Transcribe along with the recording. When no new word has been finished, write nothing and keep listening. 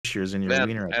creatures in your Man,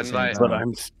 arena at the and same like- time. But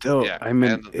I'm still, Yeah, I'm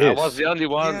an and I was is. the only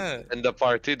one Yeah. in the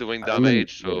party doing I'm an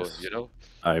damage, so is. you know,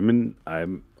 I am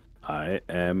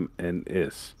an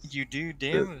is. You do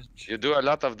damage. you do a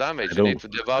lot of damage. I You need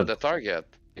don't- to devour the target.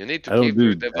 You need to I don't keep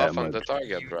your do that debuff on the much.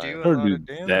 target, You Brian. do I a don't lot do of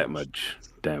damage. that much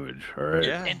damage. All right.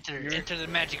 Yeah. Enter the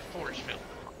magic force field.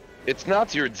 It's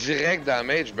not your direct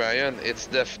damage, Brian. It's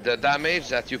the damage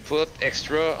that you put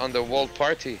extra on the whole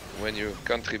party when you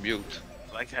contribute.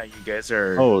 I like how you guys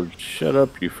are. Oh, shut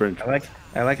up, you French.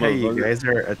 I like how you Motherfucker. guys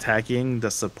are attacking the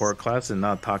support class and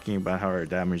not talking about how our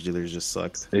damage dealers just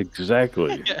sucked.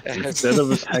 Exactly. Instead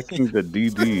of attacking the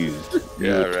DDs, you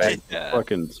Yeah, attack right. the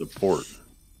fucking support.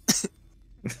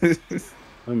 Doesn't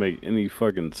make any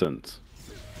fucking sense.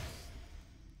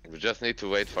 We just need to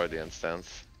wait for the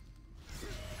instance.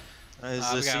 Is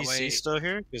we the gotta CC wait. still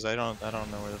here? Because I don't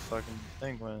know where the fucking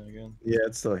thing went again. Yeah,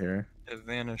 it's still here. It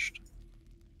vanished.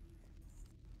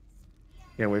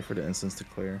 Yeah, wait for the instance to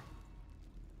clear.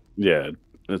 Yeah,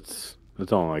 it's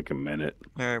only like a minute.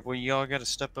 Alright, well y'all gotta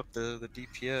step up the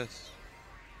DPS.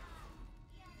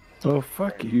 Oh,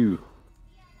 fuck you.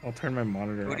 I'll turn my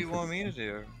monitor What on do you for want the- me to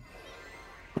do?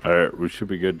 All right, we should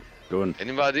be good. Going.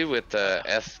 Anybody with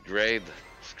S grade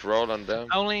scroll on them?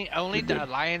 Only You're the good.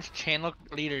 Alliance channel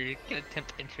leader can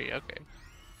attempt entry. Okay.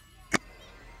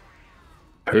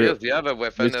 Hurry Yes, up. do you have a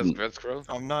weapon as Listen. grade scroll?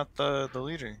 I'm not the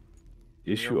leader.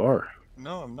 Yes, you are.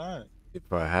 No, I'm not. If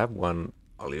I have one,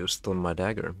 I'll use stun my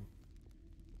dagger.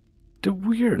 Dude,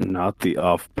 we are not the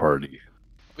off party.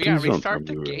 We gotta Please don't restart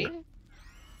the tell me we're- game.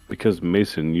 Because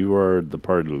Mason, you are the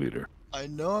party leader. I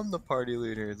know I'm the party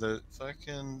leader.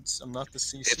 I'm not the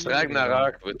CC. It's leader.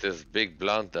 Ragnarok with this big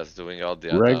blunt that's doing all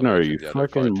the Ragnar, damage in you the other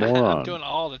fucking party. moron. I'm doing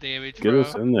all the damage, Get bro.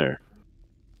 us in there.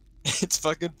 It's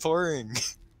fucking pouring.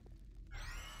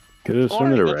 Get us in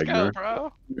Alright, there, let's go, Ragnar.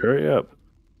 bro. Hurry up.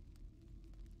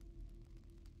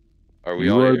 Are we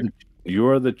You all are here? you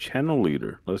are the channel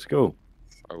leader. Let's go.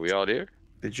 Are we all here?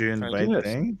 Did you invite Yes.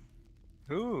 thing?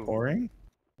 Who? Pouring?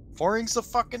 Pouring's the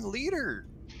fucking leader.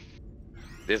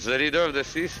 It's the leader of the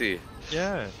CC.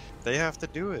 Yeah, they have to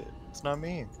do it. It's not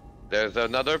me. There's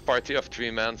another party of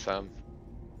 3 men, Sam.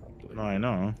 No, I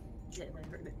know.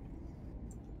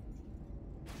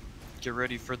 Get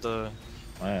ready for the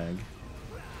Lag.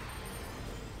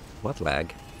 What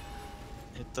lag?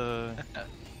 hit the Yeah,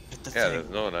 thing. there's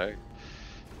no lag.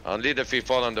 Only the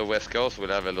people on the west coast will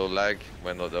have a little lag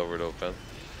when the door will open.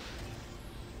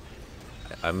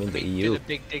 I'm in the Let me do EU. the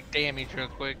big dick damage real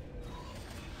quick.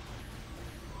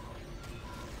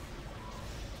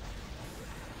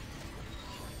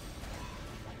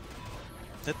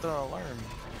 Hit the alarm.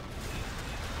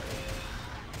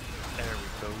 There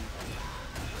we go.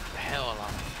 Hell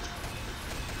alarm.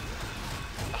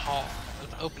 The hall.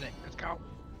 Let's open it. Let's go.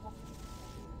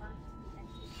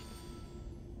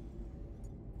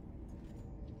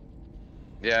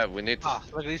 Yeah, we need to. Ah,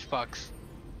 look at these fucks.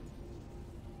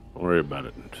 Don't worry about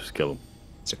it. Just kill them.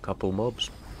 It's a couple mobs.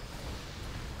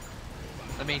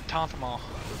 Let me taunt them all.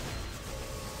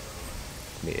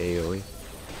 The AoE.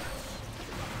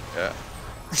 Yeah.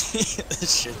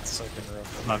 This shit's fucking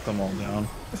rough. Knock them all down.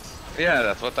 Yeah,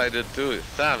 that's what I did too.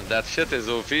 Sam, that shit is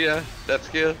OP, yeah? That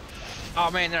skill? Oh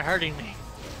man, they're hurting me.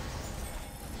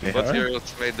 They What's are? your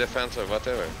ultimate defense or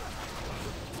whatever? I'm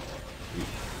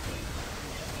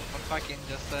fucking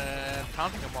just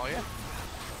taunting them all, yeah.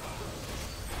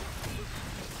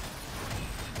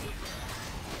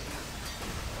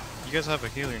 You guys have a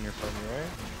healer in your party, right?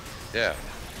 Yeah.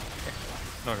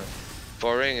 Okay.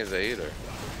 Pouring is a healer.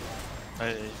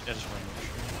 I just want to make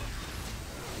sure.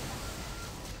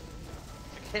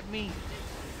 Hit me.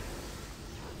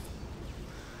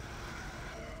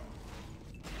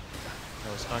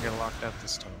 No, it's not getting locked out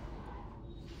this time.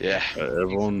 Yeah.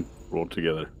 Everyone roll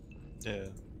together. Yeah.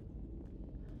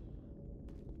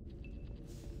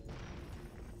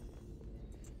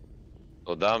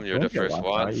 So Dom, you're the Don't get first locked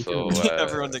one, out, you so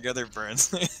Everyone together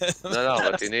burns. no,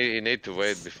 but you need to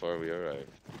wait before we arrive.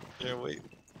 Yeah, wait.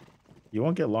 You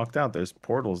won't get locked out. There's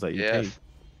portals that you Yes. take.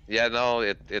 Yeah, no,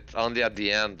 it's only at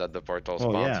the end that the portal Oh,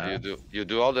 spawns. yeah. You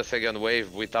do all the second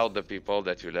wave without the people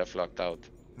that you left locked out.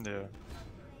 Yeah.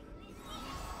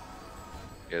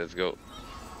 Okay, let's go.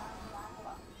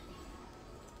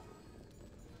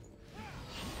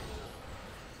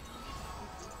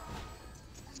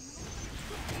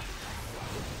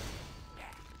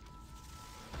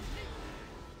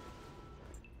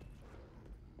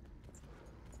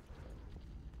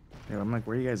 Yeah, I'm like,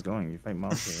 where are you guys going? You fight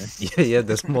mobs here. Yeah,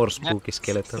 there's more spooky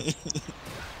skeletons.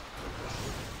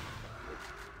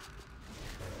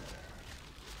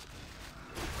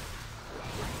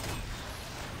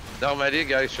 Normally,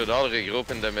 guys should all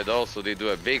regroup in the middle so they do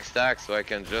a big stack so I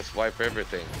can just wipe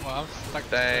everything. Well, I'm stuck.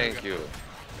 Thank you.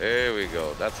 There we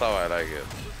go. That's how I like it.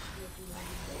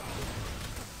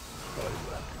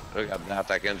 Look at that.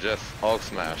 I can just Hulk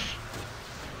smash.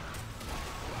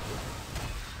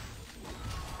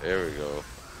 There we go.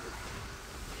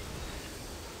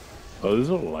 Oh, this is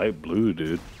a light blue,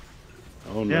 dude.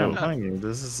 Oh Yeah, no. I'm telling you,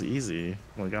 this is easy.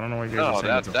 Like, I don't know what you're No,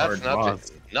 saying. It's a that's hard not boss.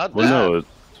 it. Not Well, that.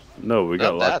 no, no, we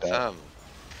got Not that, locked out.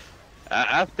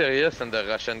 Sam. Asterius and the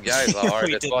Russian guys are hard.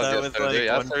 we It did was that with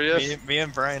yesterday. like Asterius? me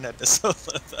and Brian had to solo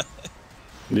that.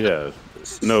 Yeah.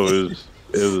 No, it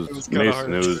was was kinda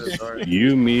Mason. hard. It was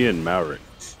you, me, and Maverick.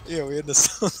 Yeah, we had to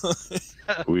solo.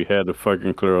 We had to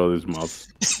fucking clear all these mobs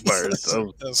by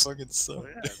ourselves. That fucking sucked.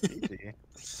 Easy.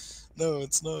 No,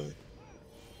 it's not.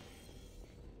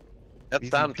 That Easy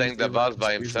Sam think the peasy, boss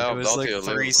by lemon squeezy. himself. It was Don't like you,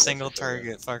 3 Lou? single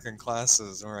target fucking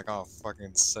classes, and we're like, oh,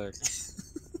 fucking sick.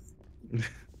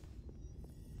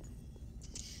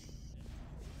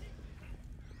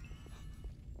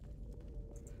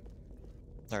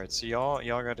 Alright, so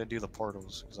y'all gotta do the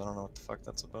portals, because I don't know what the fuck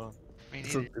that's about.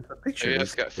 It's a picture.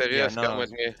 Serious, serious, Yeah, come no.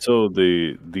 with me. So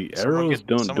the Someone arrows get-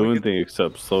 don't someone do get- anything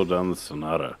except slow down the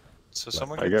Sonata. So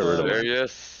someone I get got rid of the, it.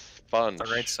 Serious, sponge.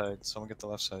 the right side, someone get the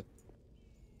left side.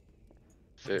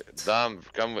 Dom,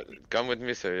 come with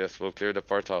me, serious. We'll clear the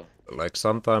portal. Like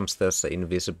sometimes there's an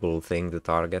invisible thing to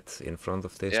target in front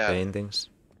of these Yeah. paintings.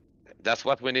 That's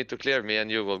what we need to clear. Me and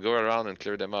you will go around and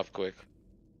clear them off quick.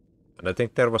 And I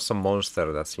think there was some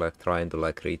monster that's like trying to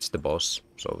like reach the boss,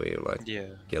 so we like Yeah.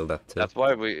 kill that too. That's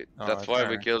why we. Oh, That's why we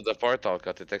alright. killed the portal,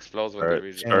 cause it explodes when Alright, they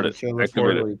reach. start it. Kill the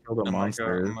Activate it. portal, kill the I'm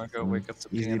monster. gonna go wake up the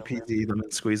Easy piano man. peasy, lemon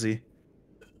squeezy.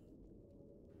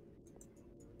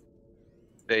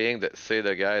 Say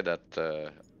the guy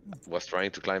that was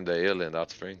trying to climb the hill in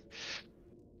Hot Spring.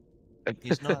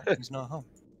 He's not home.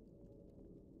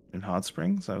 In Hot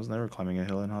Springs? I was never climbing a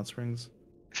hill in Hot Springs.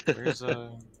 Where's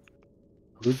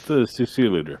Who's the CC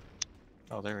leader?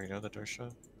 oh, there we go, the door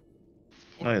shut.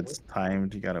 Oh, it's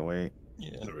timed. You gotta wait.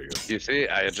 Yeah. There we go. You see,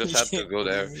 I just had to go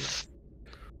there.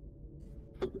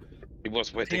 He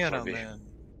was waiting Piano for me. man.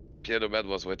 Piano Man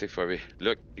was waiting for me.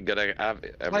 Look, you gotta have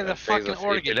Play the a phase fucking of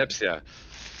organ. epilepsy.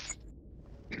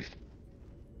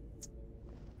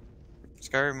 This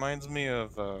guy reminds me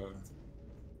of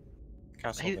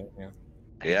Castlevania.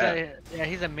 Yeah.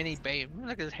 He's a mini babe.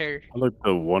 Look at his hair. I like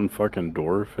the one fucking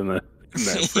dwarf in that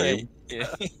frame. Yeah.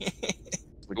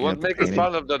 Who Looking was at the making painting.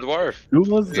 fun of the dwarf? Who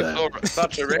was He's that?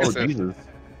 such a Oh, racist. Jesus.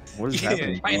 What is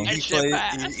happening? Wait, bro? that shit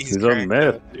back. He's on cracked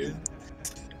meth, up, dude.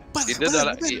 He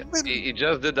did he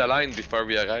just did the line before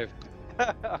we arrived.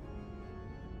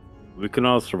 We can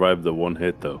all survive the one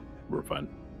hit though. We're fine.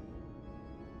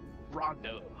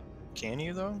 Rondo. Can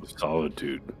you though?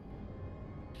 Solitude.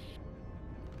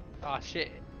 Oh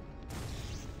shit.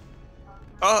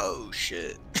 Oh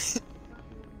shit.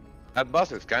 That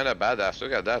boss is kind of badass.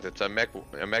 Look at that. It's a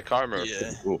mech armor.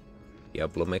 Yeah. Cool.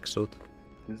 Diablo mech suit.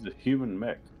 This is a human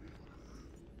mech.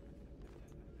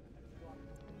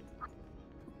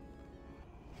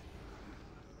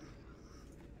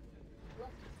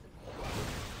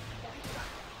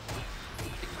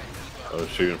 Oh,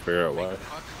 she gonna figure out why.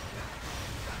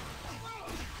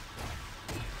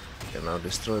 Can now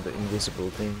destroy the invisible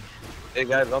thing. Hey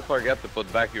guys, don't forget to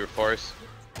put back your force.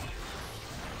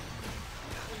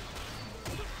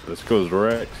 This goes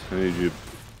Rex. I need you to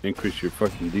increase your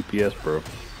fucking DPS, bro.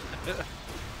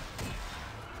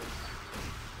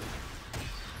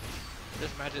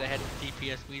 Just imagine I had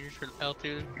DPS meters for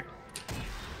L2.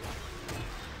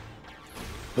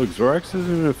 Look, Zorax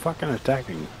isn't even fucking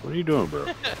attacking. What are you doing, bro?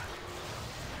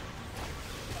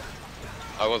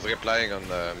 I was replying on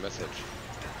the message.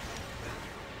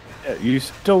 Yeah, you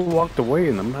still walked away,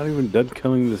 and I'm not even done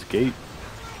killing this gate.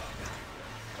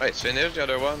 Wait, it's finished the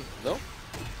other one? No?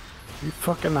 You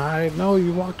fucking hide. No,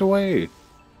 you walked away.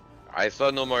 I saw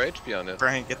no more HP on it.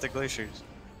 Brian, get the glaciers.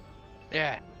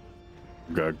 Yeah.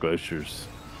 Got glaciers.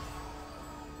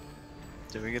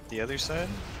 Did we get the other side?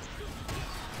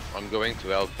 I'm going to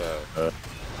help.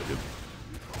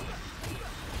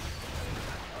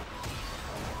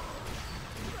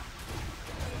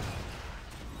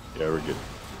 Yeah, we're good.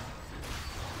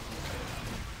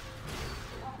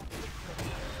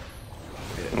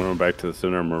 I'm going back to the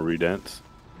center. I'm gonna redance.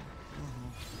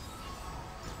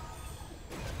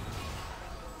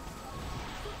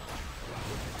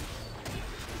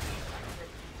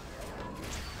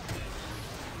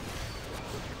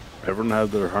 Everyone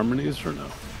have their harmonies or no?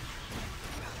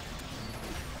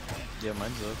 Yeah,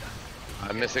 mine's up.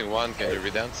 I'm missing one. Can you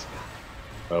redance?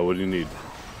 What do you need?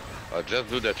 I'll just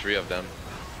do the three of them.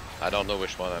 I don't know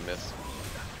which one I missed.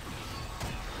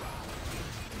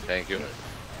 Thank you.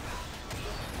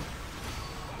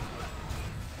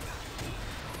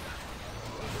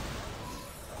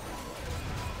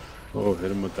 Oh,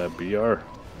 hit him with that BR.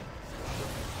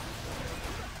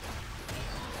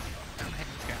 I'm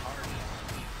hitting this guy hard.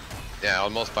 Yeah,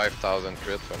 almost 5,000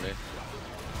 crit for me.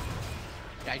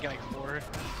 Yeah, I get like anywhere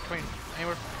between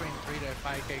 3 to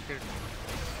 5k crit.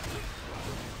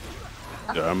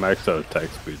 Yeah, I'm maxed out attack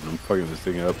speed and I'm fucking this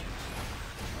thing up.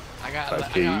 I got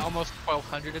 5K. almost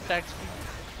 1200 attack speed.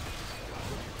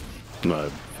 No,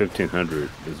 1500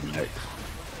 is max.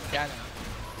 Yeah, I know.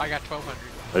 I got 1200.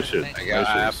 That shit. I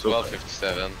have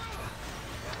 1257.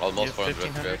 Almost You have 400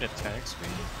 1500 crit. attack speed?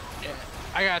 Yeah.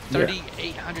 I got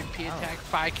 3800 P attack,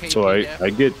 5k So P I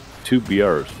get 2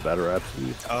 BRs, Battle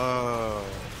Rhapsody. Oh.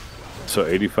 So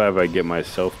 85 I get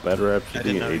myself Battle Rhapsody,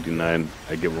 didn't know. 89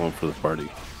 I get one for the party. I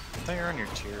thought you were on your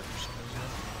tier for some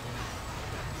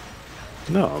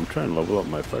reason. No, I'm trying to level up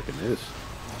my fucking is.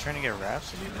 You trying to get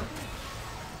Rhapsody, bro?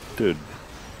 Dude,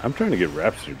 I'm trying to get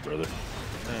Rhapsody, brother.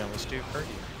 Yeah, let's do Purdy.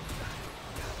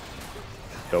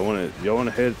 Y'all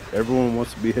wanna hit, everyone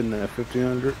wants to be hitting that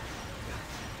 1500?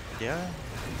 Yeah.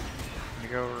 You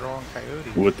go rolling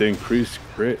Coyote. With the increased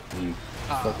crit and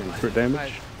fucking crit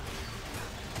damage?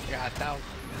 Yeah, 1,000.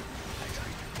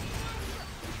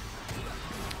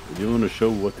 You wanna show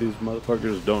what these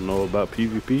motherfuckers don't know about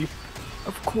PvP?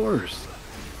 Of course.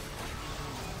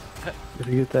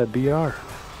 Gotta get that BR.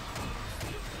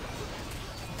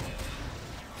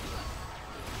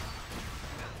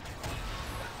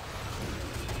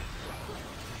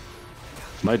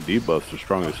 My debuffs are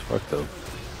strong as fuck though.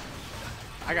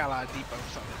 I got a lot of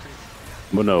debuffs on it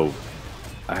too. Well, no,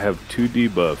 I have 2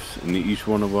 debuffs, and each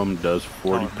one of them does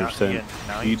 40%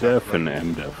 now you P-def talk and about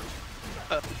M-def.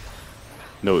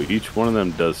 No, each one of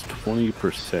them does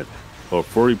 20% or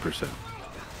 40%.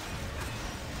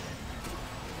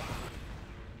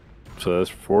 So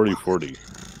that's 40-40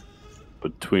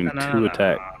 between two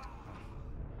attacks.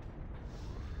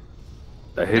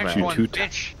 I hit Next you one, 2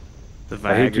 times. bitch. The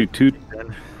I hit you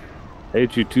Viagra. I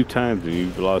hit you 2 times, and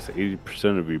you've lost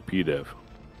 80% of your P-def.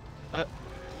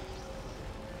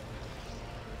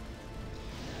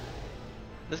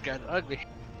 This guy's ugly.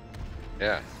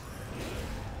 Yeah.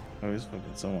 Oh, he's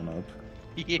fucking someone up.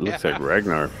 Yeah. It looks like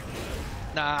Ragnar.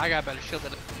 Nah, I got better shield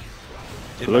than him.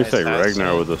 It Dude, looks my like assassin-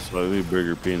 Ragnar with a slightly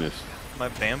bigger penis. My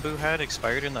bamboo hat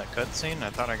expired in that cutscene. I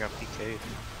thought I got PK'd.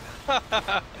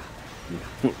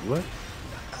 What?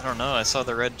 I don't know. I saw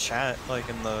the red chat like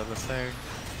in the thing.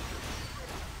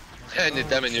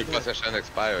 Anytime a new possession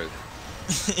expired.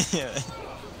 Yeah.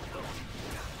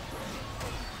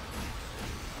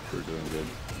 We're doing good.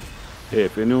 Hey,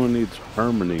 if anyone needs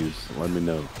harmonies, let me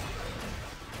know.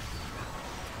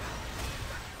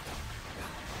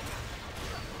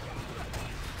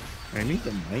 I need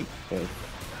the mic, but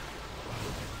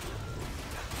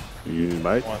You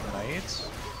might. Want knights?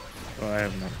 I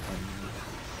have not harmony.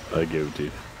 I give it to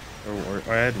you. Or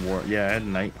I had war. Yeah, I had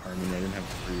night harmony. I didn't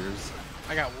have warriors.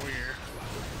 I got warrior.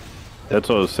 That's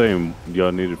what I was saying.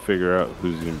 Y'all need to figure out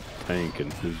who's in tank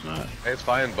and who's not. It's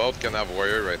fine, both can have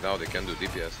warrior right now, they can do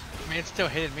DPS. I mean, it's still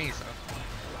hitting me, so.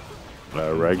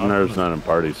 Ragnar's not in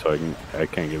party, so I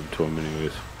can't give it to him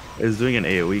anyways. It's doing an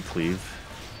AoE cleave.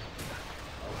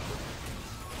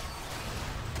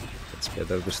 It's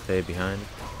better to stay behind.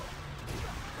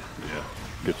 Yeah.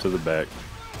 Get to the back.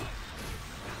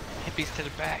 Hippies to the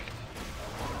back.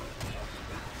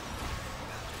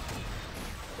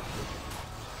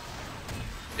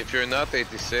 If you're not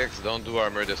 86, don't do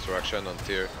armor destruction on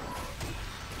tier.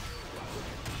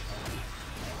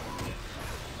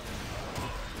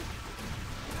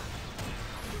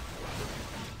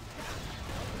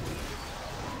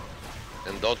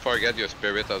 And don't forget your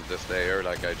spirit of the Slayer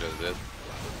like I just did.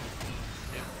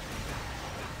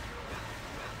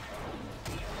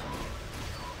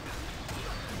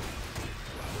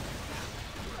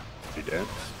 You dance.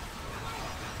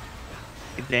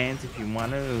 You dance if you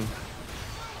want to.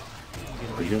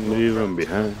 You can leave them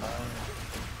behind.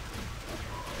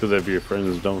 Because if your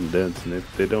friends don't dance, and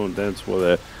if they don't dance, well,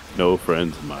 they're no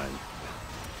friends of mine.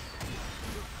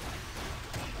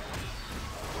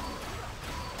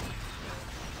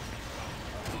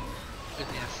 With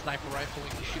a sniper rifle, we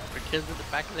can shoot Frintezza in the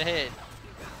back of the head.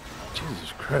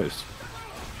 Jesus Christ.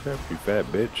 Shut up, you fat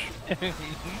bitch.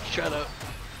 Shut up.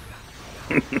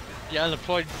 You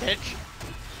unemployed bitch.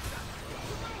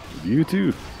 You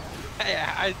too. Hey,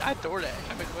 I DoorDash.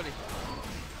 I make money.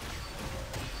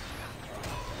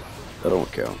 That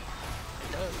don't count.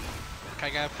 It does. I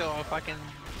gotta fill out a fucking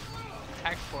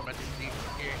tax form at the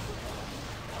here.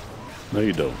 No,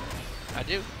 you don't. I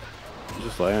do.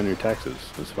 Just lie on your taxes.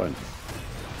 It's fine.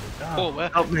 Pull,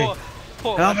 Help me.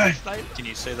 pull, Help me. snipe. Can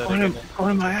you say that Going again? in,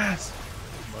 going in my ass.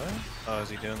 What? Oh, is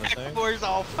he doing the thing? Boy's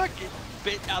all fucking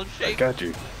bit out of I shape. got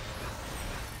you.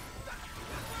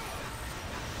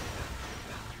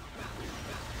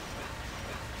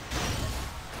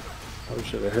 Oh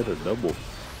shit, I hit a double.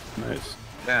 Nice.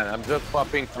 Man, I'm just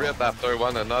popping crit after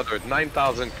one another.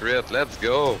 9,000 crit, let's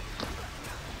go.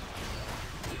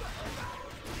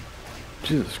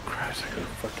 Jesus Christ, I got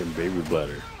a fucking baby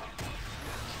bladder.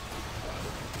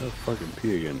 Let's fucking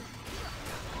pee again.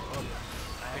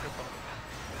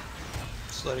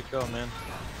 Just let it go, man.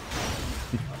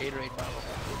 Gatorade bottle.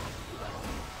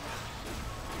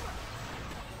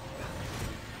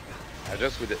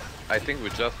 I think we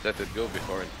just let it go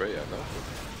before in prayer, no?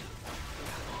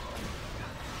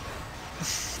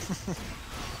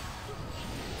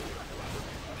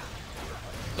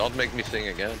 Don't make me sing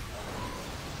again.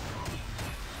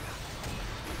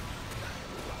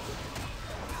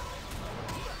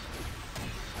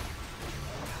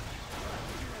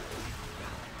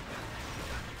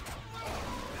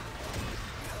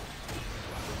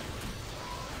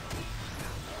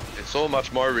 It's so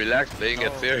much more relaxed playing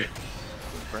it here.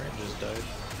 Brand just died.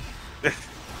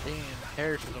 Damn,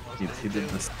 Harris was almost He dead, did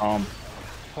too. the stomp.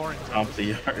 Horns Stomp the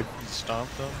yard. You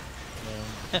stomped him?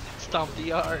 No. Stomp the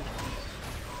yard.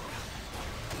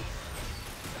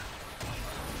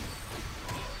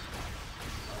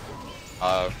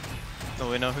 Oh,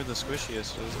 we know who the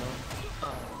squishiest is now.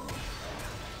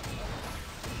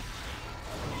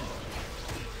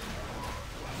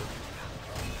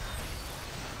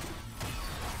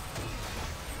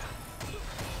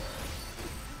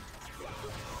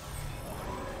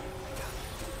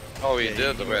 Oh, he Yeah,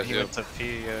 did the rest. He went to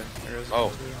P, yeah.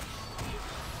 Oh.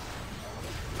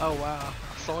 Oh wow.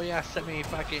 So yeah, sent me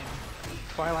fucking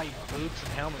Twilight boots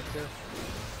and helmet too.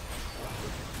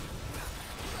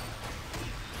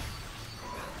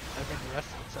 I've been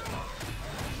arrested so long.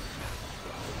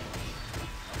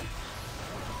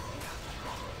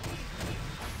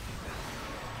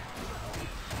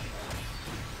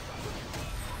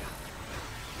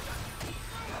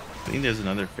 I think there's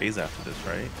another phase after this,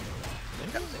 right?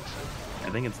 I don't think so.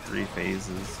 I think it's 3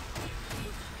 phases.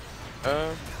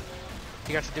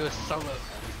 You got to do a solo.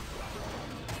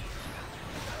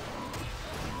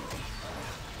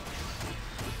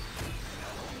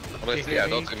 Honestly, I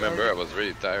don't remember. I was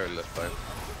really tired last time.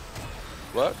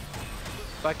 What?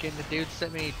 Fucking the dude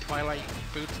sent me Twilight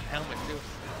boots and helmet too.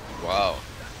 Wow.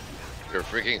 You're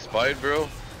freaking spied, bro.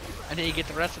 I need to get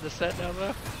the rest of the set now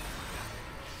though.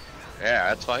 Yeah,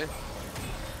 that's fine.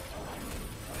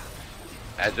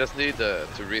 I just need to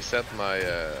reset my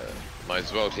my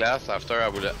dual class. After I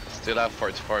will still have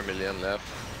 44 million left.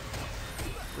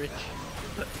 Rich.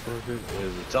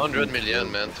 It's 100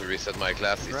 million, man, to reset my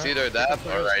class. It's either that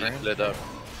or I level it up.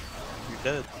 You're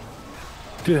dead.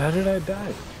 Dude, how did I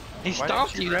die? He Why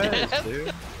stomped didn't you, res, Dad.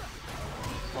 dude?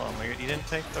 Oh my god, you didn't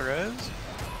take the res?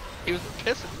 He was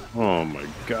pissing Oh my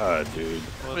god, dude.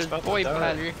 Well, with it's his about boy to die.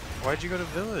 bladder. Why'd you go to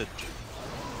village?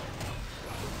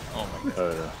 Oh my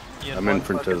god. You had I'm in one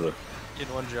fucking- Frintezza. You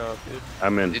had one job, dude.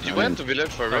 I'm in. Did you I'm went in. to village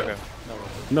for real? Okay.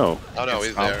 No. Oh no,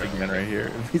 he's Stomp there. again right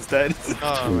here. He's dead.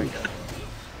 Oh my god.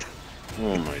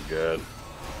 Oh my god.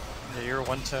 Yeah, you're a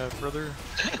one-tap, brother.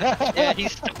 Yeah, he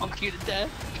stomped you to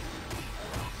death.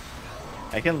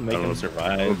 I can make I don't him know.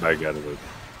 survive. I'm back out of it.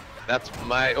 That's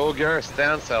my ogre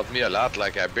stance helped me a lot.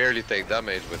 Like I barely take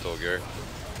damage with ogre.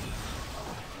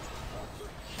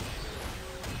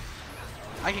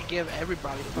 I could give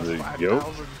everybody plus There you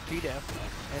 5,000 PDEF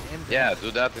and MD. Yeah,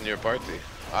 do that in your party.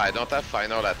 I don't have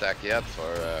final attack yet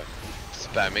for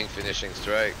spamming finishing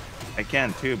strike. I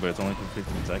can too, but it's only for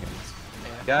 15 seconds.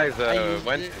 Guys, I used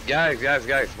when it.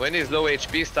 guys, when he's low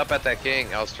HP, stop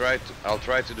attacking. I'll try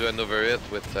to do an overhit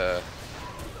with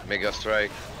Mega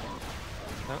Strike.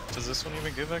 Does this one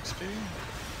even give XP?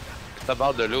 It's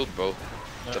about the loot, bro.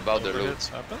 It's about the loot. overhits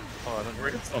happen? Oh, I don't know.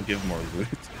 Overhits don't give more loot.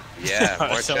 Yeah, I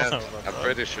more don't know chance. about I'm that.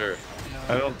 pretty sure.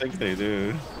 I don't think they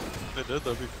do. They did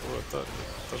that before, I thought.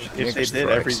 If Mega they did,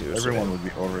 strikes, you everyone would be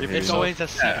overhit. It's always a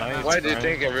secret. Yeah, why do you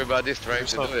think everybody's trying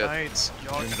to do it? Knights.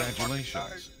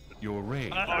 Congratulations. Your raid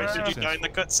Why was did you die in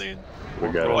successful. the cutscene?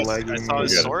 We got Pro it. leg. I saw a We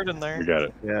got it. sword in there. We got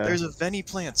it. Yeah. There's a Veni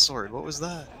plant sword. What was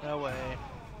that? No way.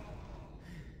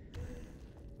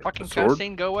 Fucking Sword?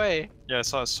 cutscene, go away. Yeah, I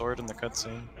saw a sword in the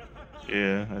cutscene.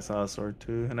 Yeah, I saw a sword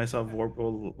too, and I saw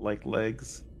Vorpal like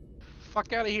legs.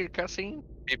 Fuck out of here, cutscene.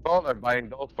 People are buying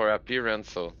those for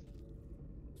appearance, so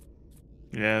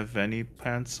Yeah, Veni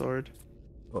pants sword.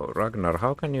 Oh, Ragnar,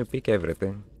 how can you pick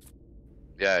everything?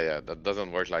 yeah, that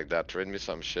doesn't work like that. Trade me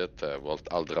some shit.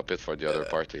 I'll drop it for the other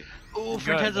party. Ooh, You got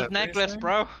Frintezza's that necklace, thing?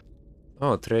 bro.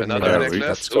 Oh, trade me Another that. necklace?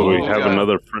 That's So we cool. have yeah.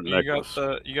 another front You necklace.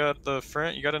 got the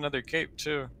front. You got another cape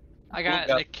too. I got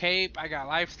got- the cape, I got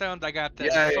life stones, I got the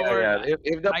Yeah, sword.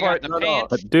 If the I part, got the no, no. pants.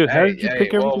 But dude, how Hey, did you hey,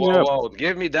 pick whoa, everything whoa, up? whoa!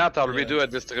 Give me that. I'll Yeah. redo a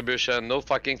distribution. No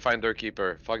fucking finder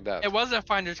keeper. Fuck that. It wasn't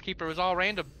Finder's Keeper, it was all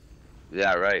random.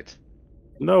 Yeah, right.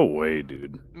 No way,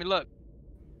 dude. I mean, look.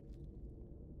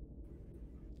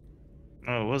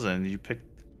 No, it wasn't. You picked.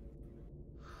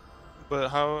 But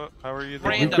how are you? the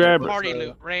one Random grab with it. party the-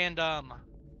 loot. Random.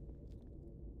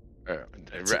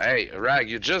 Hey, Rag,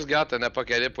 you just got an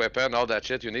apocalypse weapon. All that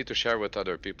shit you need to share with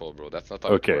other people, bro. That's not how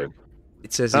Okay. it works.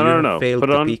 It says No, you no, have no. failed Put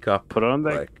to on- pick up. Put on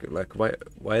that. Like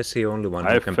why is he only one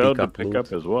I who can failed pick to up pick loot?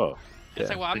 up as well. It's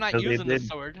like, well, I'm not Because they using the did-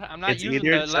 sword. I'm not it's using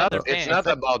either- the it's leather It's pants. not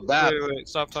about that. Wait,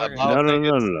 stop talking. about- No, no, think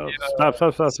no, it's no, no.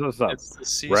 the, Stop. It's the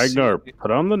CC. Ragnar, put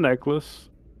on the necklace,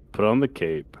 put on the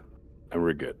cape, and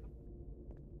we're good.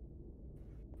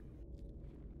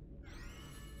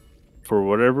 For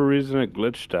whatever reason, it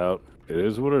glitched out. It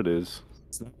is what it is.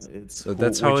 It's So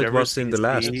that's how it whichever was in the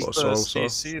last CC boss the also.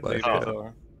 CC Like, leader,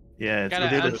 though. Yeah, it's Gotta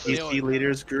either the unseal CC it.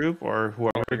 leaders group or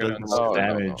whoever we're gonna does the unseal most it.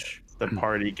 damage. The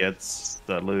party gets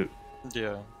the loot.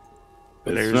 Yeah.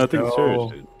 It's There's nothing no-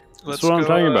 serious, dude. That's Let's what I'm go,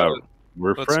 talking about.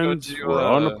 We're let's go friends. to, We're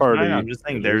on a party. I'm just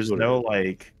saying, It there's is what no it is.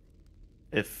 like,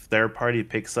 if their party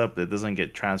picks up, it doesn't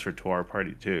get transferred to our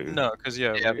party too. No, because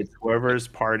yeah, Yeah, It's whoever's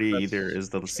party That's- either is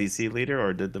the CC leader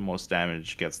or did the most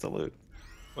damage gets the loot.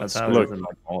 That's let's how it look, is in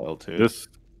like all L2.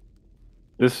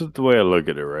 This is the way I look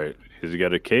at it, right? He's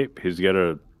got a cape. He's got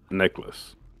a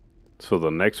necklace. So the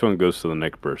next one goes to the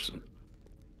next person.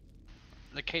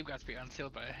 The cape got to be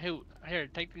unsealed by who? Here,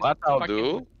 take these. What I'll fucking-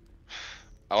 do,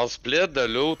 I'll split the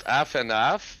loot half and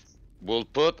half. We'll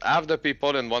put half the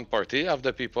people in one party, half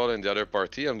the people in the other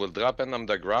party, and we'll drop them on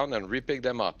the ground and repick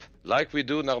them up. Like we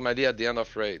do normally at the end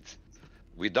of raids.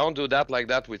 We don't do that like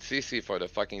that with CC for the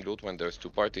fucking loot when there's two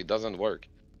parties. It doesn't work.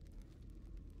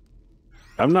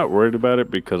 I'm not worried about it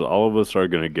because all of us are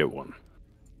going to get one.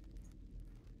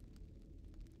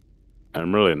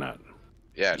 I'm really not.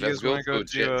 Yeah, You let's guys go wanna go to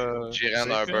to, Jiren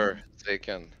Zaken? Harbor.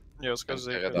 Zaken. Yeah, let's go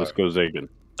Zaken. Let's Let's go Zagan.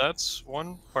 That's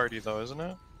one party though, isn't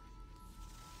it?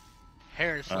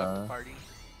 Harris left the Uh, party.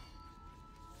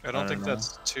 I don't don't think know.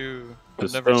 that's two. I've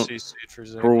Just never don't- CC'd for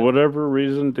Zaken. For whatever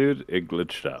reason, dude, it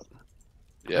glitched out.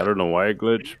 Yeah. I don't know why it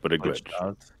glitched, but it glitched.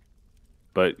 out.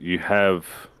 But you have,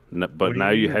 but What do you now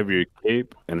you mean? have your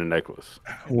cape and a necklace.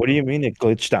 What do you mean it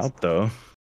glitched out though?